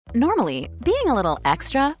Normally, being a little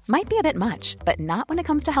extra might be a bit much, but not when it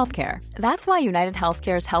comes to healthcare. That's why United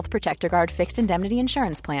Healthcare's Health Protector Guard fixed indemnity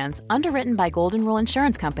insurance plans, underwritten by Golden Rule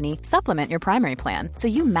Insurance Company, supplement your primary plan so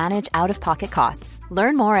you manage out-of-pocket costs.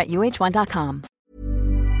 Learn more at uh1.com.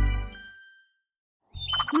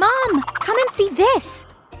 Mom, come and see this!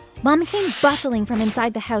 Mom came bustling from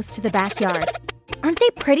inside the house to the backyard. Aren't they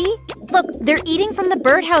pretty? Look, they're eating from the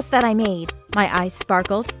birdhouse that I made. My eyes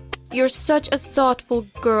sparkled. You're such a thoughtful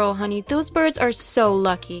girl, honey. Those birds are so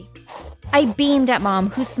lucky. I beamed at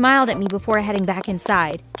Mom, who smiled at me before heading back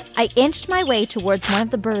inside. I inched my way towards one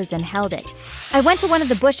of the birds and held it. I went to one of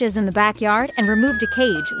the bushes in the backyard and removed a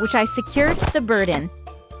cage, which I secured the bird in.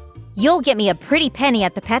 You'll get me a pretty penny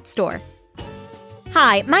at the pet store.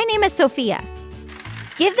 Hi, my name is Sophia.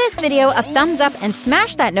 Give this video a thumbs up and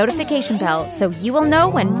smash that notification bell so you will know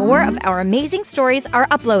when more of our amazing stories are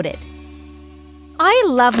uploaded. I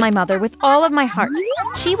love my mother with all of my heart.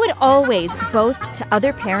 She would always boast to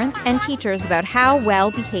other parents and teachers about how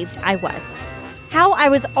well behaved I was. How I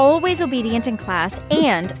was always obedient in class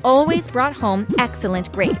and always brought home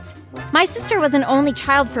excellent grades. My sister was an only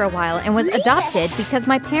child for a while and was adopted because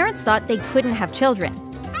my parents thought they couldn't have children.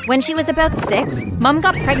 When she was about 6, Mom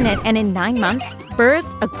got pregnant and in 9 months,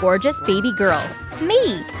 birthed a gorgeous baby girl,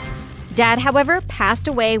 me. Dad, however, passed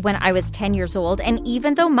away when I was 10 years old, and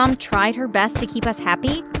even though Mom tried her best to keep us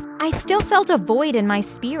happy, I still felt a void in my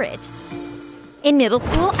spirit. In middle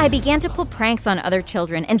school, I began to pull pranks on other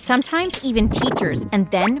children and sometimes even teachers, and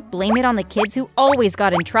then blame it on the kids who always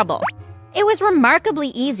got in trouble. It was remarkably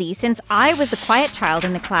easy since I was the quiet child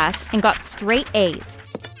in the class and got straight A's.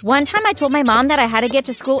 One time I told my mom that I had to get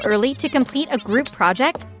to school early to complete a group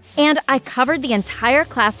project, and I covered the entire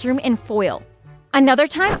classroom in foil. Another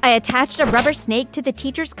time, I attached a rubber snake to the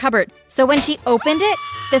teacher's cupboard, so when she opened it,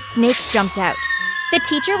 the snake jumped out. The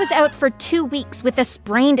teacher was out for 2 weeks with a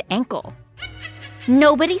sprained ankle.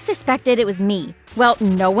 Nobody suspected it was me. Well,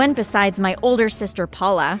 no one besides my older sister,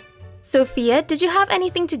 Paula. Sophia, did you have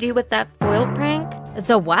anything to do with that foil prank?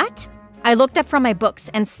 The what? I looked up from my books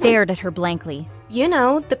and stared at her blankly. You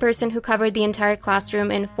know, the person who covered the entire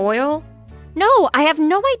classroom in foil? No, I have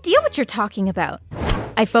no idea what you're talking about.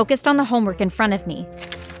 I focused on the homework in front of me.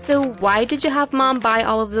 So why did you have Mom buy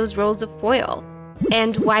all of those rolls of foil?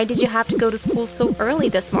 And why did you have to go to school so early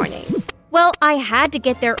this morning? Well, I had to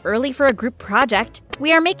get there early for a group project.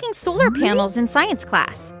 We are making solar panels in science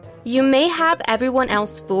class. You may have everyone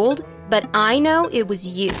else fooled, but I know it was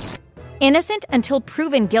you. Innocent until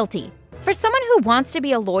proven guilty. For someone who wants to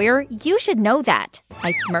be a lawyer, you should know that,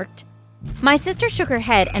 I smirked. My sister shook her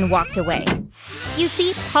head and walked away. You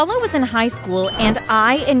see, Paula was in high school and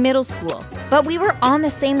I in middle school, but we were on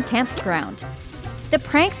the same campground. The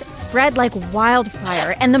pranks spread like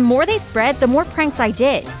wildfire, and the more they spread, the more pranks I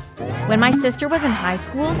did. When my sister was in high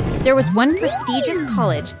school, there was one prestigious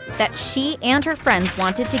college that she and her friends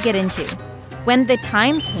wanted to get into. When the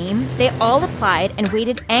time came, they all applied and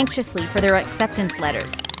waited anxiously for their acceptance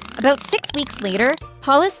letters. About 6 weeks later,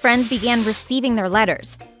 Paula's friends began receiving their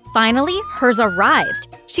letters. Finally, hers arrived.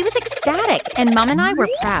 She was ecstatic, and Mom and I were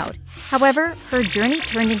proud. However, her journey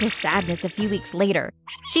turned into sadness a few weeks later.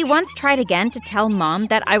 She once tried again to tell Mom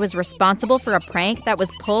that I was responsible for a prank that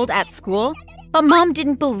was pulled at school, but Mom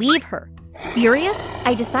didn't believe her. Furious,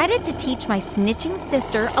 I decided to teach my snitching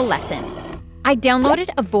sister a lesson. I downloaded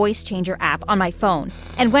a voice changer app on my phone,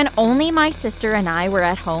 and when only my sister and I were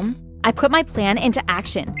at home, I put my plan into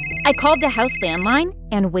action. I called the house landline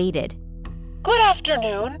and waited. Good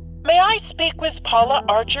afternoon. May I speak with Paula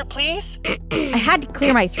Archer, please? I had to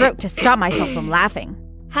clear my throat to stop myself from laughing.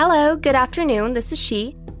 Hello, good afternoon. This is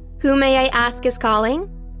she. Who may I ask is calling?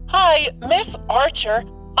 Hi, Miss Archer.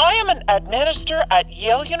 I am an administrator at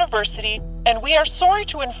Yale University, and we are sorry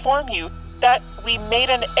to inform you that we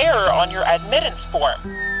made an error on your admittance form.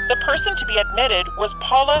 The person to be admitted was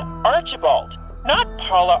Paula Archibald, not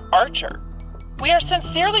Paula Archer. We are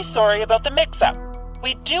sincerely sorry about the mix-up.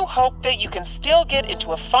 We do hope that you can still get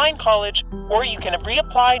into a fine college, or you can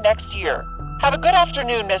reapply next year. Have a good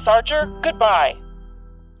afternoon, Miss Archer. Goodbye.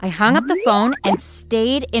 I hung up the phone and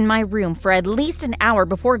stayed in my room for at least an hour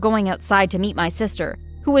before going outside to meet my sister,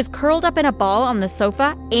 who was curled up in a ball on the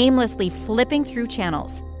sofa, aimlessly flipping through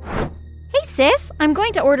channels. Hey sis, I'm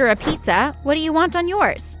going to order a pizza. What do you want on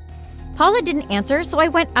yours? Paula didn't answer, so I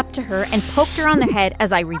went up to her and poked her on the head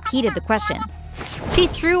as I repeated the question. She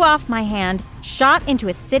threw off my hand, shot into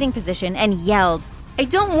a sitting position, and yelled, I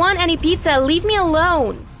don't want any pizza. Leave me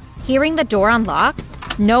alone. Hearing the door unlock,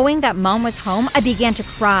 knowing that Mom was home, I began to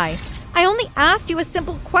cry. I only asked you a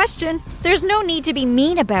simple question. There's no need to be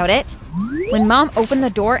mean about it. When Mom opened the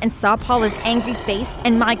door and saw Paula's angry face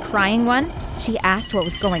and my crying one, She asked what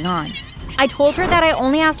was going on. I told her that I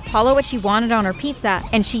only asked Paula what she wanted on her pizza,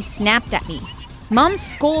 and she snapped at me. Mom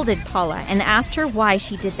scolded Paula and asked her why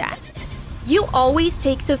she did that. You always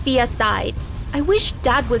take Sophia's side. I wish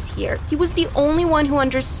Dad was here. He was the only one who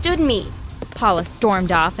understood me. Paula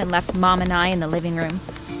stormed off and left Mom and I in the living room.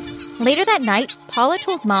 Later that night, Paula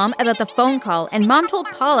told Mom about the phone call, and Mom told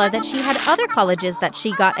Paula that she had other colleges that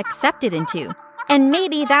she got accepted into. And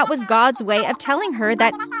maybe that was God's way of telling her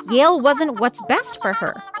that Yale wasn't what's best for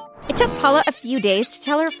her. It took Paula a few days to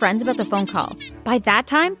tell her friends about the phone call. By that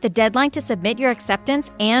time, the deadline to submit your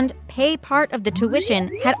acceptance and pay part of the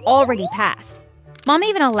tuition had already passed. Mom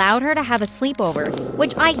even allowed her to have a sleepover,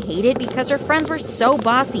 which I hated because her friends were so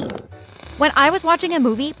bossy. When I was watching a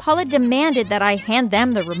movie, Paula demanded that I hand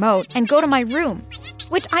them the remote and go to my room,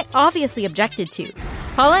 which I obviously objected to.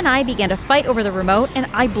 Paula and I began to fight over the remote, and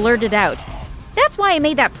I blurted out, "That's why I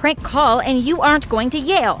made that prank call, and you aren't going to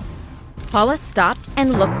Yale." Paula stopped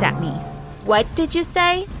and looked at me. What did you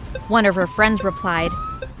say? One of her friends replied,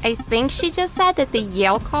 I think she just said that the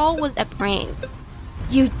Yale call was a prank.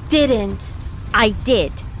 You didn't. I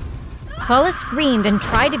did. Paula screamed and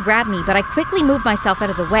tried to grab me, but I quickly moved myself out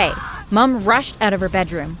of the way. Mom rushed out of her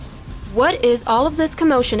bedroom. What is all of this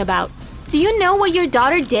commotion about? Do you know what your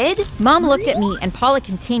daughter did? Mom looked at me and Paula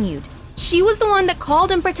continued. She was the one that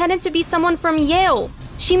called and pretended to be someone from Yale.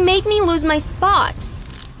 She made me lose my spot.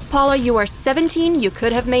 Paula, you are 17. You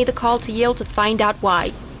could have made the call to Yale to find out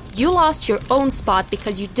why. You lost your own spot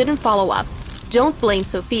because you didn't follow up. Don't blame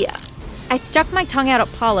Sophia. I stuck my tongue out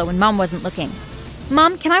at Paula when Mom wasn't looking.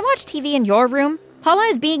 Mom, can I watch TV in your room? Paula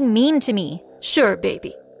is being mean to me. Sure,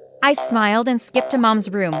 baby. I smiled and skipped to Mom's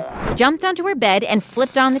room, jumped onto her bed, and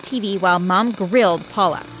flipped on the TV while Mom grilled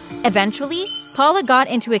Paula. Eventually, Paula got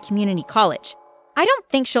into a community college. I don't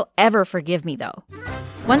think she'll ever forgive me, though.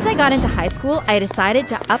 Once I got into high school, I decided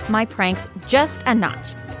to up my pranks just a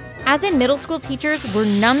notch. As in, middle school teachers were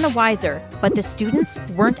none the wiser, but the students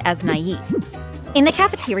weren't as naive. In the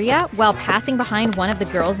cafeteria, while passing behind one of the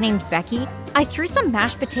girls named Becky, I threw some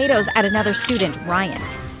mashed potatoes at another student, Ryan.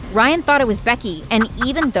 Ryan thought it was Becky, and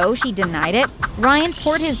even though she denied it, Ryan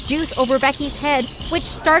poured his juice over Becky's head, which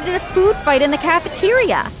started a food fight in the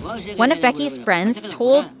cafeteria. One of Becky's friends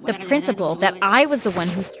told the principal that I was the one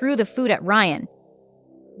who threw the food at Ryan.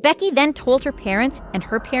 Becky then told her parents, and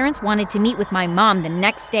her parents wanted to meet with my mom the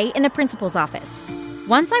next day in the principal's office.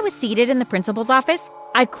 Once I was seated in the principal's office,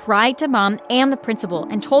 I cried to Mom and the principal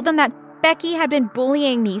and told them that Becky had been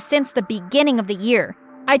bullying me since the beginning of the year.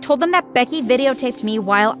 I told them that Becky videotaped me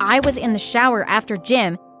while I was in the shower after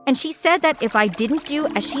gym, and she said that if I didn't do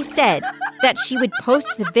as she said, that she would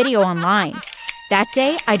post the video online. That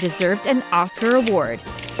day, I deserved an Oscar award.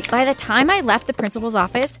 By the time I left the principal's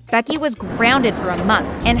office, Becky was grounded for a month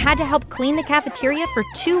and had to help clean the cafeteria for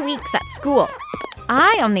 2 weeks at school.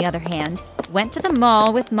 I, on the other hand, went to the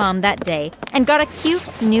mall with Mom that day and got a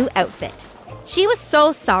cute new outfit. She was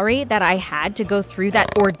so sorry that I had to go through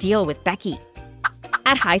that ordeal with Becky.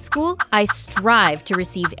 At high school, I strived to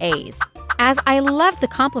receive A's, as I loved the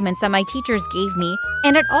compliments that my teachers gave me,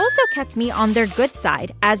 and it also kept me on their good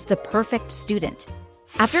side as the perfect student.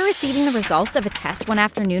 After receiving the results of a test one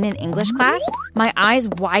afternoon in English class, my eyes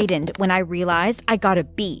widened when I realized I got a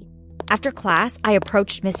B. After class, I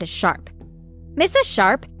approached Mrs. Sharp. Mrs.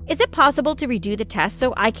 Sharp, is it possible to redo the test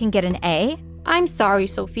so I can get an A? I'm sorry,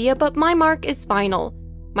 Sophia, but my mark is final.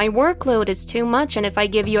 My workload is too much, and if I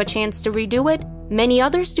give you a chance to redo it, many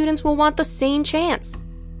other students will want the same chance.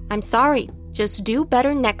 I'm sorry, just do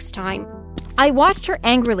better next time. I watched her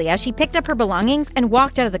angrily as she picked up her belongings and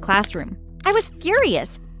walked out of the classroom. I was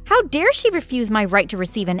furious. How dare she refuse my right to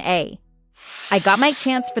receive an A? I got my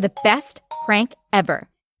chance for the best prank ever.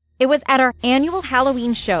 It was at our annual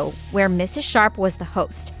Halloween show where Mrs. Sharp was the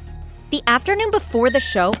host. The afternoon before the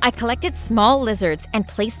show, I collected small lizards and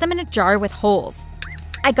placed them in a jar with holes.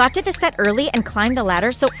 I got to the set early and climbed the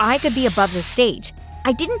ladder so I could be above the stage.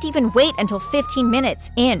 I didn't even wait until 15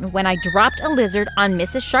 minutes in when I dropped a lizard on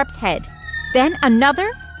Mrs. Sharp's head. Then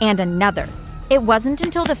another and another. It wasn't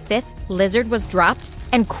until the 5th lizard was dropped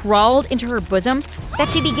and crawled into her bosom that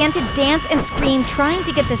she began to dance and scream, trying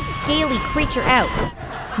to get the scaly creature out.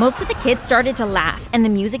 Most of the kids started to laugh, and the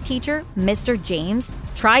music teacher, Mr. James,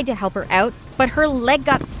 tried to help her out, but her leg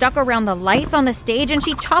got stuck around the lights on the stage and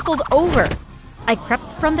she toppled over. I crept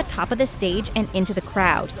from the top of the stage and into the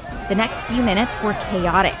crowd. The next few minutes were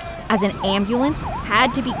chaotic, as an ambulance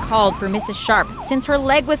had to be called for Mrs. Sharp since her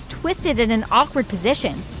leg was twisted in an awkward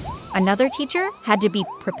position. Another teacher had to be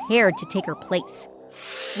prepared to take her place.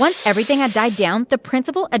 Once everything had died down, the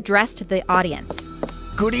principal addressed the audience.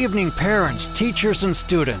 Good evening, parents, teachers, and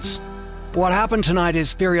students. What happened tonight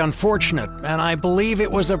is very unfortunate, and I believe it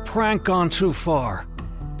was a prank gone too far.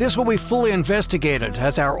 This will be fully investigated,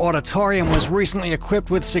 as our auditorium was recently equipped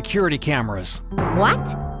with security cameras.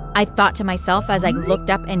 What? I thought to myself as I looked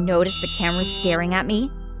up and noticed the cameras staring at me.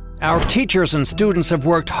 Our teachers and students have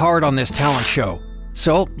worked hard on this talent show,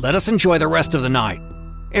 so let us enjoy the rest of the night.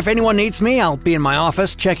 If anyone needs me, I'll be in my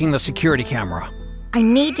office checking the security camera. I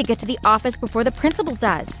need to get to the office before the principal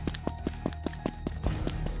does.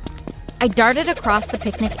 I darted across the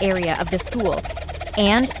picnic area of the school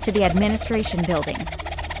and to the administration building.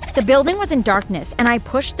 The building was in darkness, and I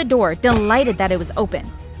pushed the door, delighted that it was open.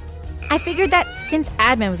 I figured that since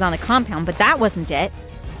admin was on the compound, but that wasn't it.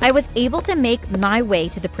 I was able to make my way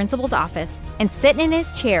to the principal's office and sit in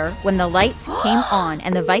his chair when the lights came on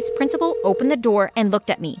and the vice principal opened the door and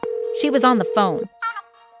looked at me. She was on the phone.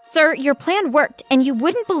 "Sir, your plan worked, and you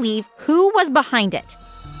wouldn't believe who was behind it."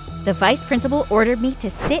 The vice principal ordered me to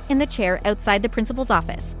sit in the chair outside the principal's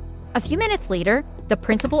office. A few minutes later, the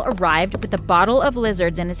principal arrived with a bottle of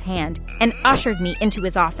lizards in his hand and ushered me into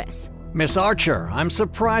his office. Miss Archer, I'm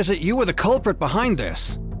surprised that you were the culprit behind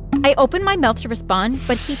this. I opened my mouth to respond,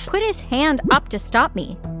 but he put his hand up to stop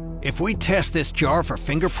me. If we test this jar for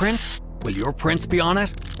fingerprints, will your prints be on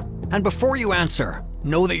it? And before you answer,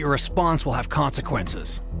 know that your response will have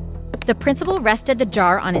consequences. The principal rested the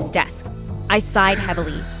jar on his desk. I sighed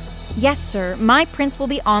heavily. "Yes, sir, my prints will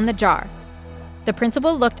be on the jar." The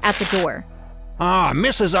principal looked at the door.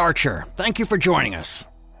 Mrs. Archer, thank you for joining us.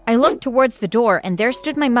 I looked towards the door, and there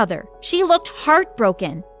stood my mother. She looked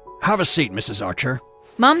heartbroken. Have a seat, Mrs. Archer.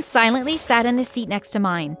 Mom silently sat in the seat next to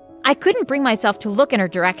mine. I couldn't bring myself to look in her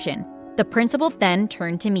direction. The principal then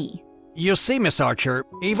turned to me. You see, Miss Archer,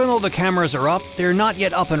 even though the cameras are up, they're not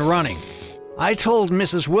yet up and running. I told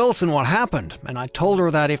Mrs. Wilson what happened, and I told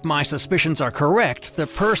her that if my suspicions are correct, the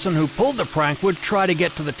person who pulled the prank would try to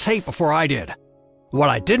get to the tape before I did. What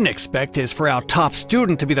I didn't expect is for our top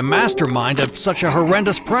student to be the mastermind of such a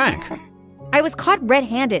horrendous prank. I was caught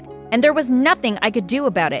red-handed, and there was nothing I could do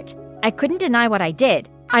about it. I couldn't deny what I did.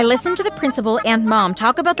 I listened to the principal and Mom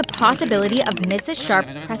talk about the possibility of Mrs. Sharp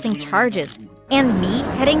pressing charges and me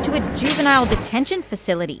heading to a juvenile detention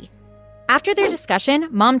facility. After their discussion,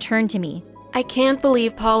 Mom turned to me. I can't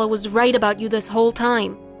believe Paula was right about you this whole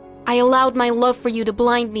time. I allowed my love for you to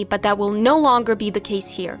blind me, but that will no longer be the case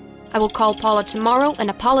here. I will call Paula tomorrow and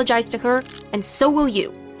apologize to her, and so will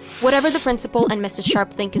you. Whatever the principal and Mrs.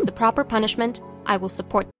 Sharp think is the proper punishment, I will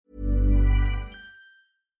support.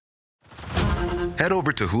 Head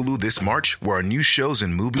over to Hulu this March, where our new shows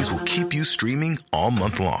and movies will keep you streaming all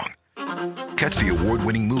month long. Catch the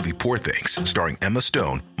award-winning movie Poor Things, starring Emma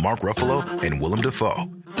Stone, Mark Ruffalo, and Willem Dafoe.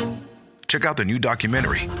 Check out the new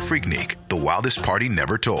documentary, Freaknik, The Wildest Party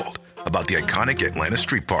Never Told, about the iconic Atlanta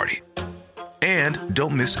street party. And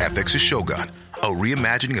don't miss FX's Shogun, a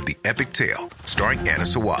reimagining of the epic tale, starring Anna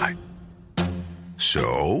Sawai.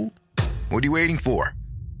 So, what are you waiting for?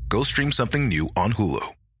 Go stream something new on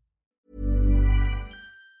Hulu.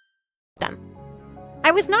 I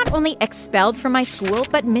was not only expelled from my school,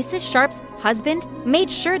 but Mrs. Sharp's husband made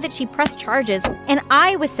sure that she pressed charges, and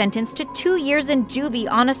I was sentenced to 2 years in juvie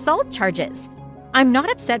on assault charges. I'm not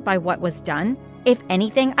upset by what was done. If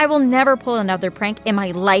anything, I will never pull another prank in my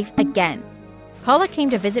life again. Paula came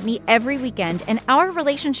to visit me every weekend, and our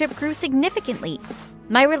relationship grew significantly.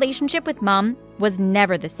 My relationship with Mom was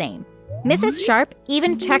never the same. Mrs. Sharp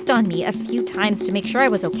even checked on me a few times to make sure I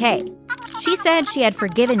was okay. She said she had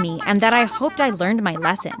forgiven me and that I hoped I learned my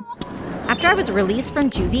lesson. After I was released from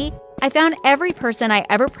juvie, I found every person I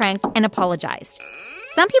ever pranked and apologized.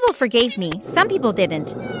 Some people forgave me, some people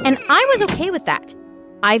didn't, and I was okay with that.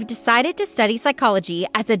 I've decided to study psychology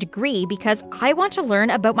as a degree because I want to learn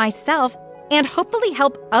about myself and hopefully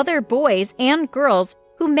help other boys and girls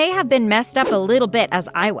who may have been messed up a little bit as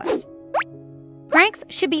I was. Pranks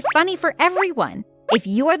should be funny for everyone. If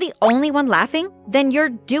you are the only one laughing, then you're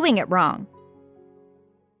doing it wrong.